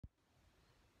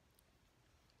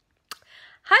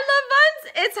Hi, love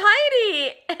buns! It's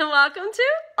Heidi, and welcome to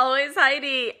Always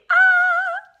Heidi.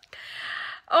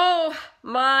 Oh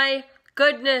my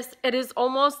goodness! It is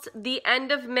almost the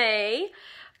end of May.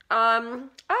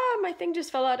 My thing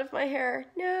just fell out of my hair.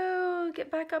 No, get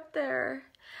back up there.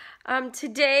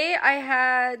 Today I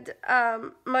had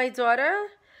my daughter,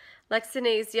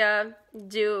 Lexinasia,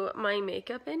 do my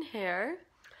makeup and hair,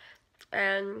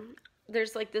 and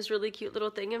there's like this really cute little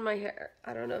thing in my hair.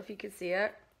 I don't know if you can see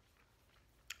it,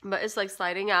 but it's like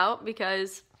sliding out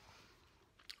because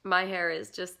my hair is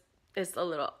just, it's a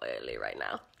little oily right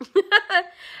now.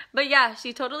 But yeah,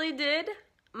 she totally did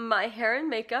my hair and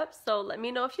makeup, so let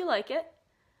me know if you like it.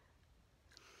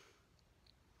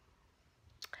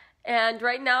 And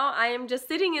right now I am just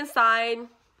sitting inside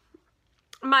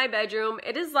my bedroom.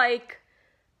 It is like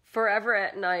forever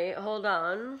at night. Hold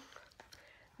on.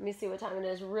 Let me see what time it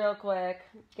is real quick.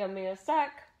 Give me a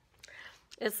sec.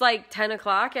 It's like 10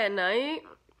 o'clock at night.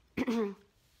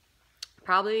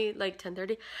 Probably like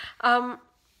 10:30.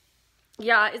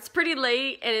 Yeah, it's pretty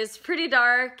late and it's pretty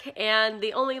dark, and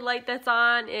the only light that's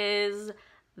on is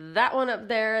that one up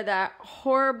there, that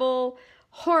horrible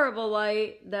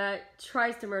light that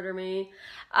tries to murder me.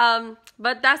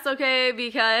 But that's okay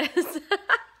because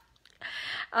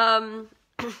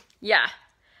yeah,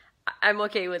 I'm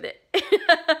okay with it.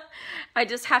 I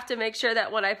just have to make sure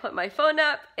that when I put my phone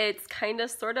up, it's kind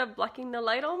of sort of blocking the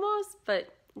light almost,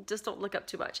 but just don't look up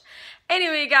too much.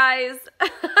 Anyway, guys,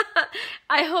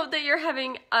 I hope that you're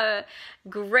having a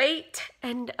great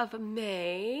end of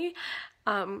May.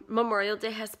 Memorial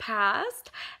Day has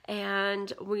passed,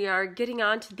 and we are getting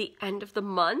on to the end of the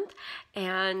month,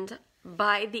 and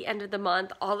by the end of the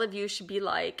month, all of you should be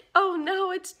like, oh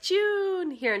no, it's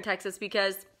June here in Texas,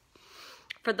 because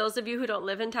for those of you who don't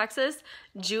live in Texas,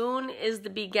 June is the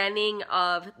beginning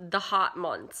of the hot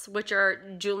months, which are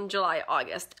June, July,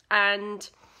 August, and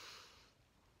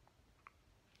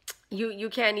you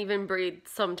can't even breathe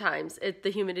sometimes. The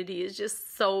humidity is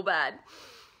just so bad.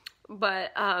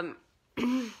 But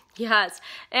yes,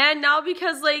 and now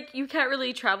because like you can't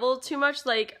really travel too much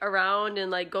like around and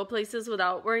like go places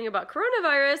without worrying about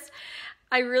coronavirus,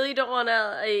 I really don't want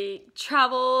to like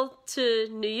travel to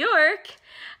New York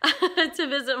to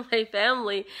visit my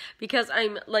family, because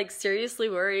I'm like seriously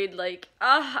worried like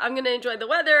I'm gonna enjoy the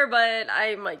weather but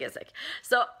I might get sick.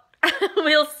 So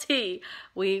we'll see.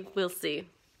 We will see.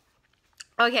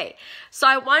 Okay, so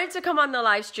I wanted to come on the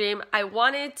live stream. I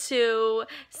wanted to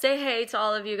say hey to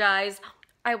all of you guys.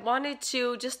 I wanted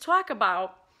to just talk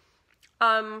about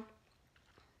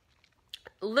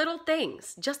little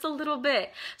things, just a little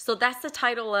bit. So that's the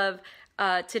title of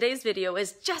today's video,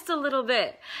 is just a little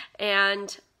bit.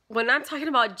 And when I'm talking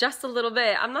about just a little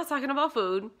bit, I'm not talking about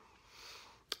food.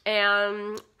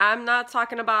 And I'm not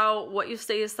talking about what you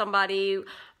say to somebody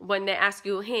when they ask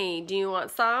you, hey, do you want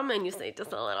some? And you say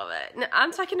just a little bit. No,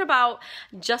 I'm talking about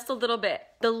just a little bit.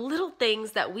 The little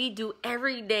things that we do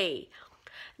every day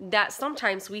that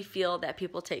sometimes we feel that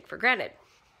people take for granted.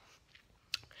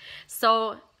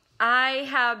 So I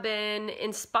have been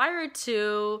inspired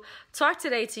to talk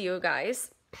today to you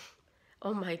guys.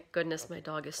 Oh my goodness, my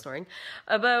dog is snoring.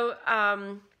 About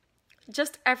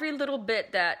just every little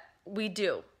bit that we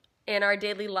do in our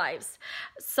daily lives.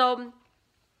 So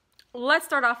let's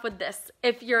start off with this.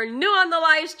 If you're new on the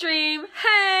live stream,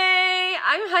 hey,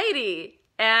 I'm Heidi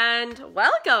and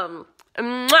welcome.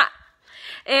 Mwah.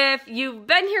 If you've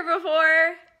been here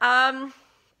before,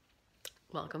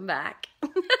 welcome back.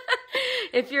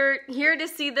 If you're here to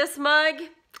see this mug,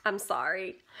 I'm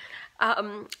sorry.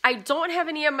 I don't have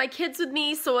any of my kids with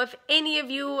me, so if any of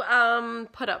you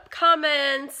put up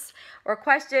comments or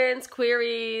questions,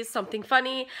 queries, something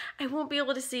funny, I won't be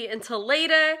able to see it until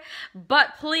later.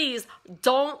 But please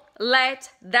don't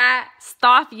let that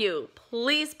stop you.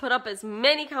 Please put up as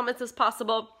many comments as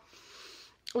possible.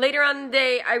 Later on in the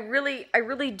day, I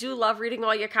really do love reading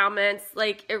all your comments.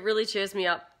 Like, it really cheers me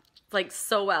up, like,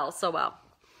 so well.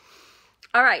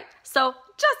 All right, so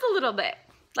just a little bit.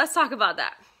 Let's talk about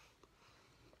that.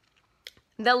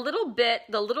 The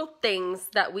little things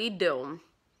that we do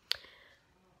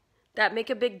that make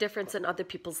a big difference in other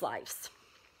people's lives.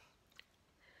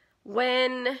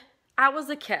 When I was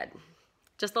a kid,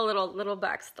 just a little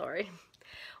backstory.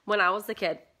 When I was a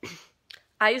kid,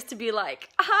 I used to be like,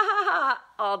 ah, ha, ha,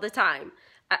 all the time.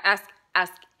 Ask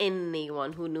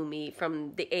anyone who knew me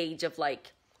from the age of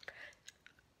like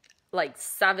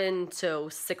 7 to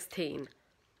 16.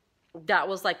 That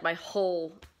was like my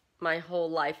whole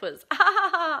life was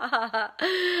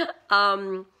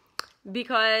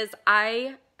because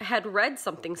I had read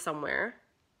something somewhere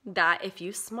that if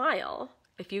you smile,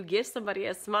 If you give somebody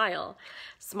a smile,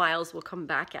 smiles will come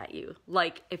back at you.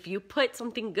 Like if you put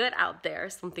something good out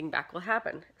there, something back will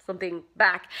happen. Something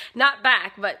back, not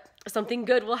back, but something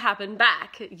good will happen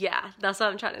back. Yeah, that's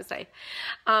what I'm trying to say.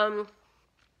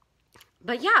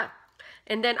 But yeah,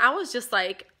 and then I was just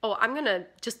like, oh, I'm gonna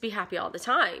just be happy all the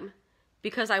time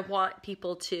because I want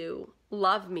people to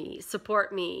love me,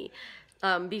 support me,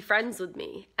 be friends with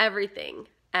me, everything.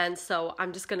 And so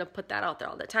I'm just gonna put that out there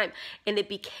all the time. And it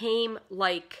became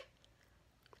like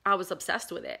I was obsessed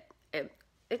with it.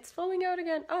 It's falling out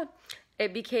again. Oh,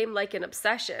 it became like an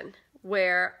obsession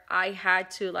where I had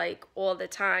to like all the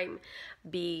time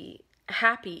be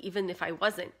happy even if I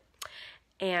wasn't.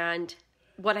 And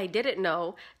what I didn't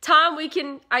know, Tom,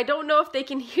 I don't know if they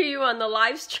can hear you on the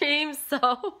live stream,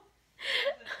 so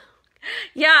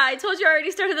yeah, I told you I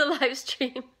already started the live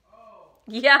stream.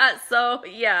 Yeah, so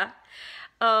yeah.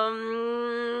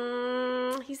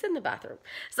 He's in the bathroom.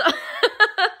 So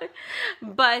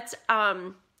but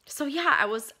so yeah, I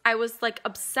was like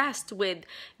obsessed with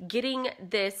getting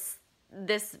this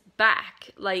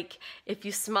back. Like if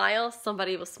you smile,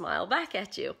 somebody will smile back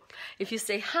at you. If you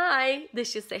say hi, they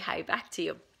should say hi back to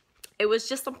you. It was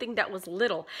just something that was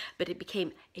little, but it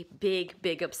became a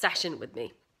big obsession with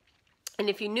me. And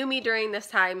if you knew me during this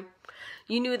time,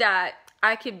 you knew that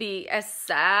I could be as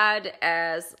sad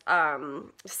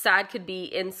could be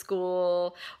in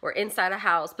school or inside a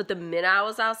house. But the minute I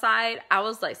was outside, I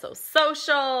was like so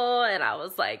social and I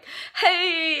was like,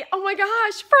 hey, oh my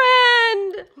gosh,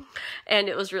 friend. And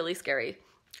it was really scary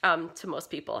to most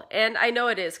people. And I know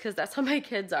it is because that's how my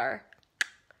kids are.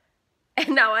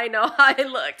 And now I know how I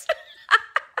looked.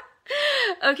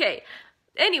 Okay,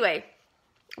 anyway,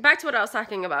 back to what I was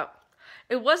talking about.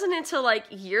 It wasn't until like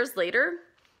years later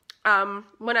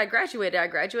when I graduated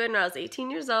when I was 18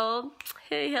 years old.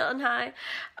 Hey, Hilton, hi.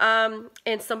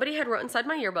 And somebody had wrote inside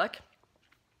my yearbook,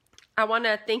 I want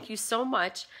to thank you so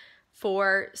much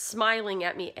for smiling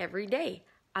at me every day.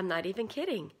 I'm not even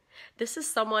kidding. This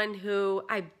is someone who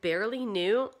I barely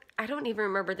knew. I don't even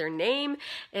remember their name.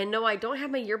 And no, I don't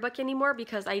have my yearbook anymore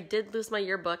because I did lose my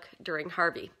yearbook during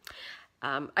Harvey.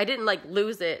 I didn't like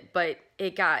lose it, but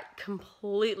it got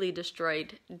completely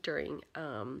destroyed during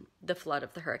the flood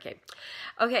of the hurricane.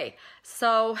 Okay,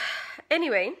 so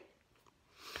anyway,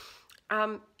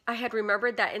 I had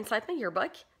remembered that inside my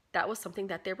yearbook, that was something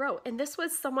that they wrote. And this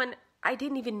was someone I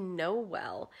didn't even know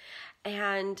well.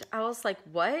 And I was like,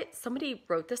 what? Somebody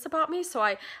wrote this about me? So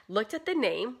I looked at the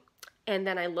name and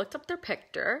then I looked up their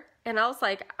picture. And I was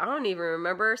like, I don't even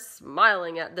remember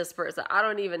smiling at this person. I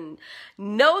don't even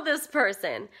know this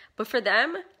person. But for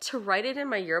them to write it in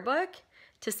my yearbook,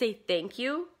 to say thank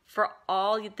you for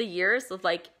all the years of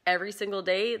like every single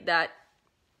day that,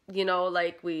 you know,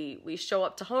 like we show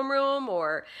up to homeroom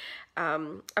or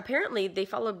apparently they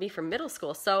followed me from middle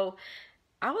school. So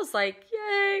I was like,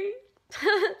 yay,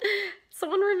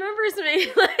 someone remembers me.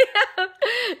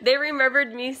 They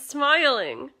remembered me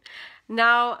smiling.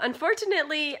 Now,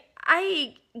 unfortunately,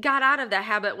 I got out of that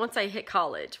habit once I hit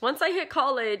college. Once I hit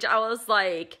college, I was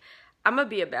like, I'm gonna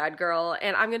be a bad girl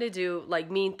and I'm gonna do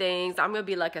like mean things. I'm gonna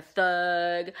be like a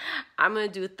thug. I'm gonna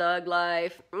do thug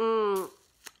life.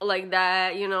 Like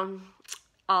that, you know,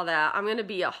 all that. I'm gonna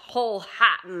be a whole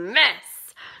hot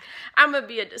mess. I'm gonna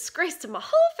be a disgrace to my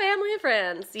whole family and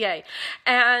friends. Yay.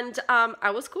 And I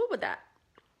was cool with that.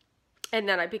 And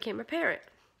then I became a parent.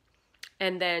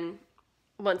 And then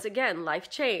once again, life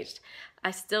changed. I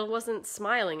still wasn't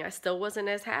smiling. I still wasn't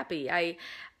as happy.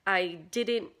 I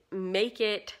didn't make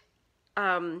it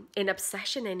an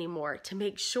obsession anymore to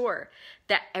make sure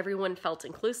that everyone felt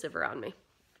inclusive around me.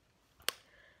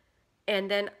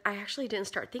 And then I actually didn't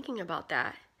start thinking about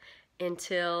that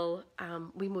until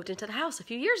we moved into the house a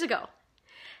few years ago.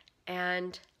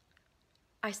 And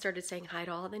I started saying hi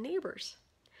to all the neighbors.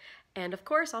 And of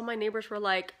course, all my neighbors were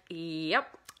like,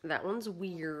 yep, that one's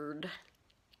weird.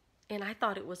 And I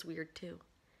thought it was weird too.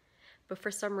 But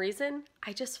for some reason,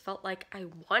 I just felt like I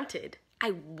wanted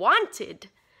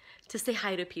to say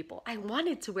hi to people. I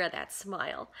wanted to wear that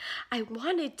smile. I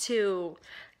wanted to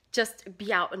just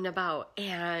be out and about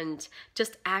and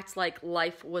just act like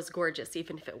life was gorgeous,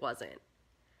 even if it wasn't.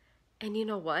 And you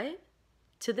know what?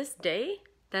 To this day,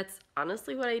 that's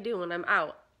honestly what I do when I'm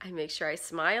out. I make sure I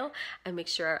smile. I make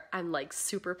sure I'm like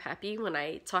super peppy when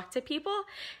I talk to people.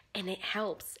 And it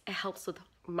helps. It helps with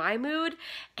my mood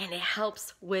and it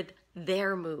helps with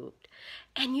their mood.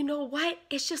 And you know what?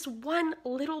 It's just one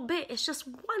little bit. It's just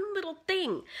one little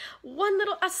thing.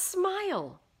 A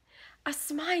smile. A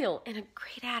smile and a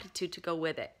great attitude to go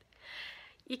with it.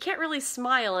 You can't really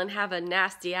smile and have a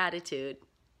nasty attitude.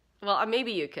 Well,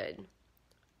 maybe you could.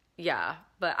 Yeah,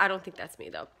 but I don't think that's me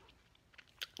though.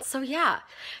 So yeah,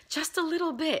 just a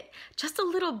little bit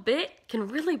can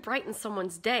really brighten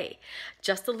someone's day.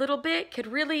 Just a little bit could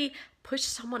really push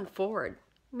someone forward.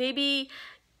 Maybe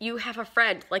you have a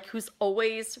friend like who's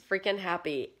always freaking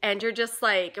happy and you're just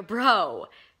like, bro,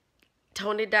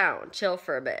 tone it down, chill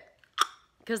for a bit.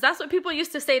 Because that's what people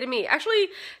used to say to me. Actually,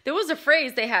 there was a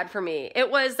phrase they had for me.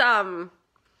 It was, oh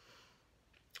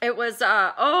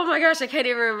my gosh, I can't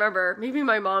even remember. Maybe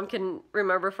my mom can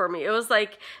remember for me. It was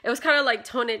kind of like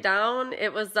tone it down.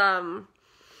 It was, I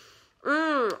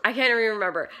can't even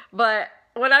remember. But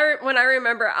when I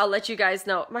remember, I'll let you guys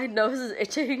know. My nose is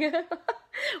itching.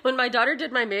 When my daughter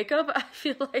did my makeup, I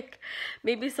feel like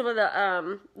maybe some of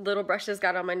the little brushes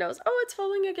got on my nose. Oh, it's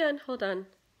falling again. Hold on.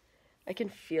 I can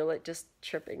feel it just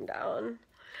tripping down.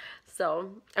 So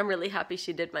I'm really happy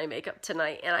she did my makeup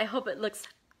tonight, and I hope it looks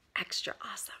extra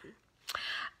awesome.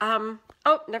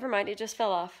 Oh, never mind. It just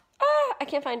fell off. Ah, I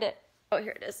can't find it. Oh,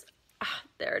 here it is. Ah,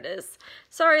 there it is.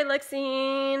 Sorry,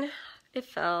 Lexine. It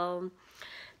fell.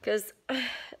 Because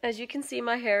as you can see,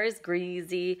 my hair is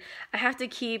greasy. I have to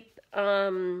keep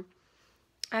oils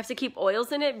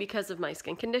in it because of my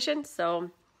skin condition.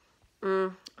 So,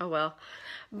 oh well.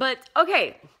 But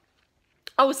okay.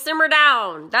 Oh, simmer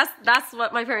down. That's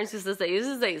what my parents used to say. Used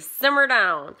to say simmer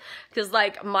down. Because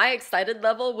like my excited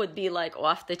level would be like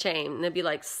off the chain. And it'd be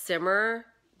like simmer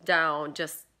down.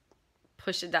 Just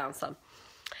push it down some.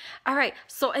 All right.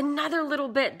 So another little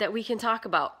bit that we can talk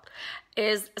about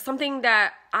is something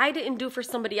that I didn't do for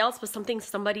somebody else, but something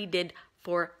somebody did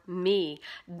for me.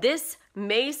 This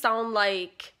may sound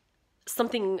like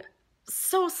something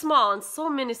so small and so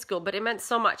minuscule, but it meant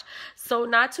so much. So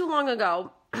not too long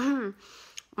ago,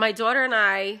 my daughter and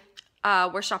I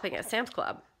were shopping at Sam's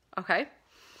Club, okay?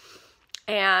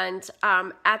 And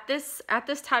at this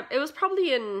time, it was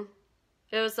probably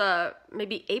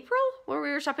maybe April where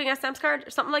we were shopping at Sam's Club or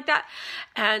something like that.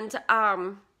 And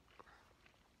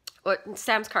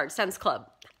Sam's Club.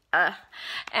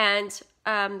 And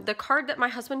the card that my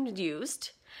husband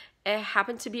used, it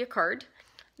happened to be a card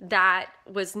that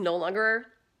was no longer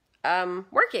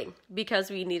working because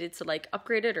we needed to like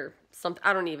upgrade it or something.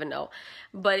 I don't even know,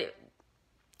 but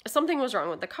something was wrong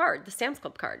with the card, the Sam's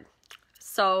Club card.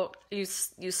 So you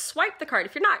swipe the card.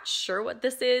 If you're not sure what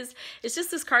this is, it's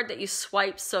just this card that you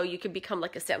swipe so you can become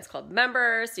like a Sam's Club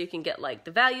member, so you can get like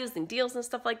the values and deals and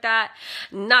stuff like that.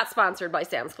 Not sponsored by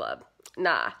Sam's Club.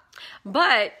 Nah.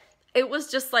 But it was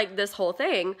just like this whole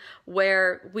thing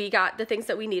where we got the things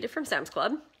that we needed from Sam's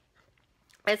Club.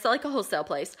 It's like a wholesale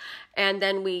place. And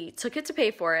then we took it to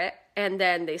pay for it. And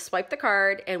then they swiped the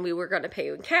card and we were going to pay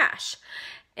in cash.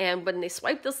 And when they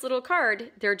swiped this little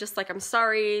card, they're just like, I'm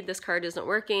sorry, this card isn't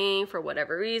working for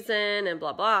whatever reason and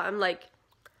blah, blah. I'm like,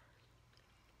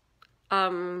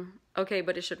 okay,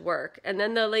 but it should work. And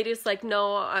then the lady's like,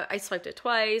 no, I swiped it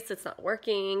twice. It's not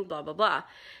working, blah, blah, blah.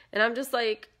 And I'm just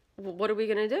like, well, what are we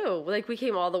going to do? Like, we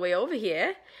came all the way over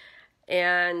here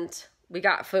and we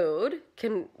got food.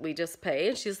 Can we just pay?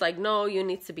 And she's like, no, you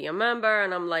need to be a member.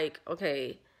 And I'm like,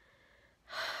 okay.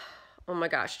 Oh my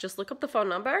gosh, just look up the phone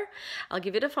number. I'll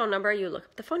give you the phone number. You look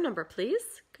up the phone number,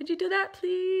 please. Could you do that,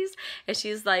 please? And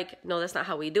she's like, no, that's not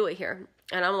how we do it here.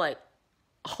 And I'm like,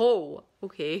 oh,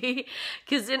 okay.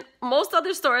 Because in most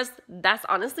other stores, that's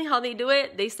honestly how they do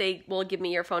it. They say, well, give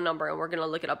me your phone number and we're going to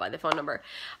look it up by the phone number.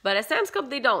 But at Sam's Club,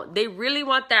 they don't. They really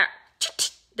want that.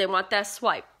 They want that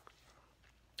swipe.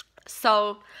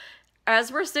 So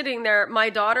as we're sitting there, my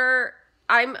daughter,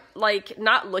 I'm like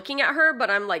not looking at her, but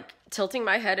I'm like tilting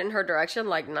my head in her direction.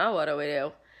 Like, now what do we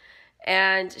do?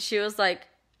 And she was like,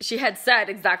 she had said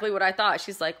exactly what I thought.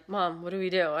 She's like, Mom, what do we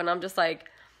do? And I'm just like,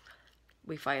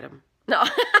 we fight him. No,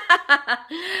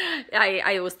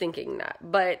 I was thinking that,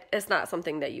 but it's not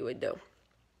something that you would do.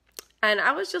 And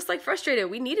I was just like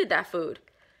frustrated. We needed that food.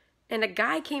 And a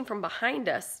guy came from behind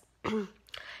us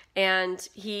and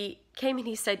he came and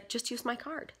he said, just use my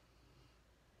card.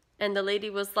 And the lady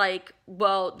was like,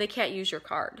 well, they can't use your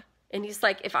card. And he's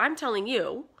like, if I'm telling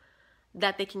you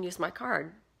that they can use my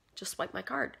card, just swipe my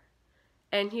card.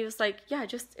 And he was like, yeah,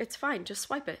 it's fine. Just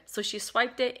swipe it. So she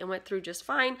swiped it and went through just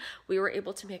fine. We were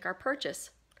able to make our purchase.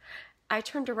 I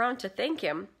turned around to thank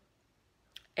him.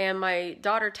 And my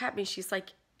daughter tapped me. She's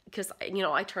like, because, you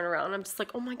know, I turn around. I'm just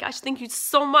like, oh my gosh, thank you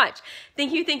so much.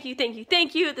 Thank you, thank you, thank you,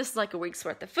 thank you. This is like a week's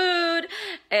worth of food.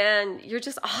 And you're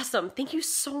just awesome. Thank you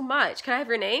so much. Can I have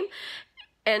your name?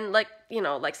 And like, you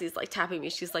know, Lexi's like tapping me.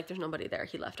 She's like, there's nobody there.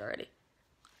 He left already.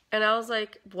 And I was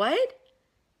like, what?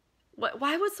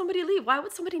 Why would somebody leave? Why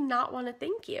would somebody not want to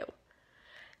thank you?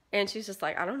 And she's just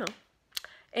like, I don't know.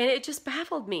 And it just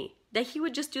baffled me that he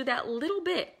would just do that little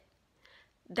bit.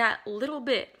 that little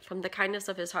bit from the kindness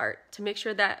of his heart to make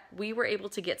sure that we were able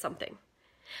to get something.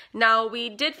 Now, we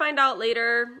did find out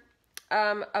later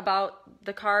about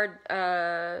the card,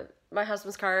 my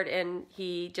husband's card, and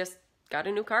he just got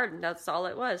a new card, and that's all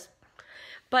it was.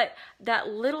 But that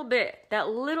little bit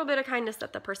of kindness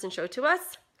that the person showed to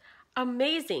us,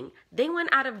 amazing. They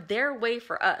went out of their way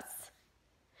for us.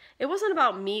 It wasn't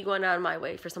about me going out of my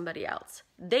way for somebody else.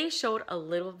 They showed a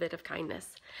little bit of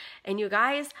kindness. And you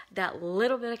guys, that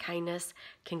little bit of kindness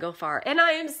can go far. And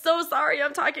I am so sorry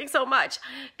I'm talking so much.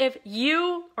 If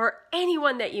you or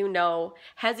anyone that you know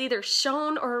has either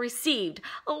shown or received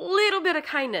a little bit of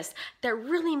kindness that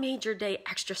really made your day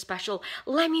extra special,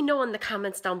 let me know in the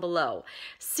comments down below.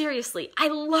 Seriously, I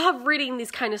love reading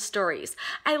these kind of stories.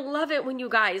 I love it when you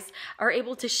guys are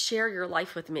able to share your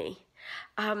life with me.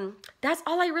 That's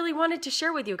all I really wanted to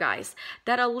share with you guys,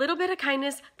 that a little bit of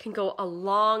kindness can go a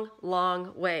long,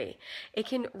 long way. It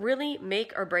can really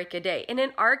make or break a day. And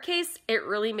in our case, it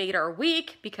really made our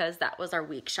week because that was our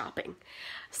week shopping.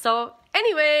 So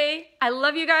anyway, I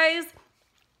love you guys.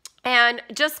 And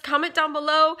just comment down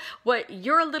below what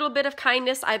your little bit of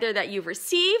kindness, either that you've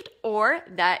received or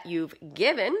that you've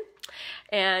given,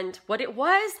 and what it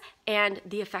was and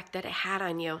the effect that it had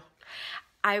on you.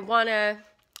 I want to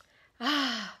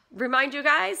remind you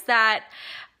guys that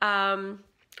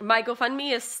my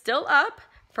GoFundMe is still up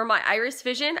for my iris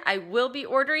vision. I will be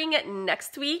ordering it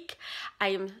next week. I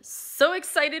am so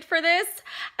excited for this.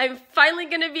 I'm finally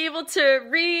going to be able to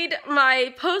read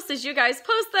my posts as you guys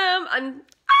post them. I'm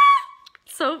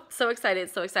so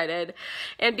excited,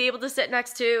 and be able to sit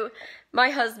next to my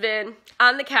husband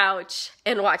on the couch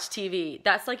and watch TV.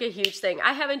 That's like a huge thing.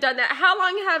 I haven't done that. How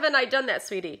long haven't I done that,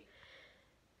 sweetie?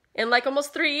 In like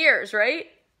almost 3 years, right?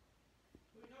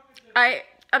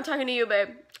 I'm talking to you, babe.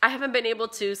 I haven't been able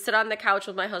to sit on the couch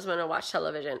with my husband and watch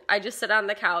television. I just sit on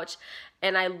the couch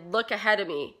and I look ahead of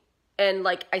me and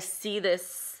like I see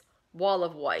this wall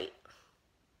of white,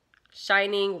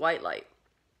 shining white light.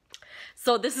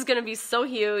 So this is gonna be so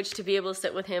huge to be able to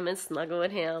sit with him and snuggle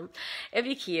with him. It'd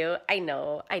be cute. I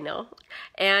know.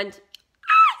 And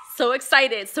so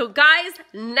excited. So guys,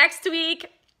 next week,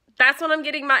 that's when I'm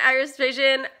getting my iris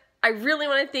vision. I really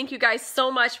want to thank you guys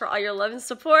so much for all your love and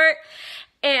support.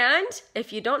 And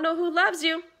if you don't know who loves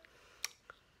you,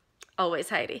 always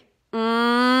Heidi.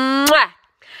 Mwah!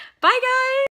 Bye, guys.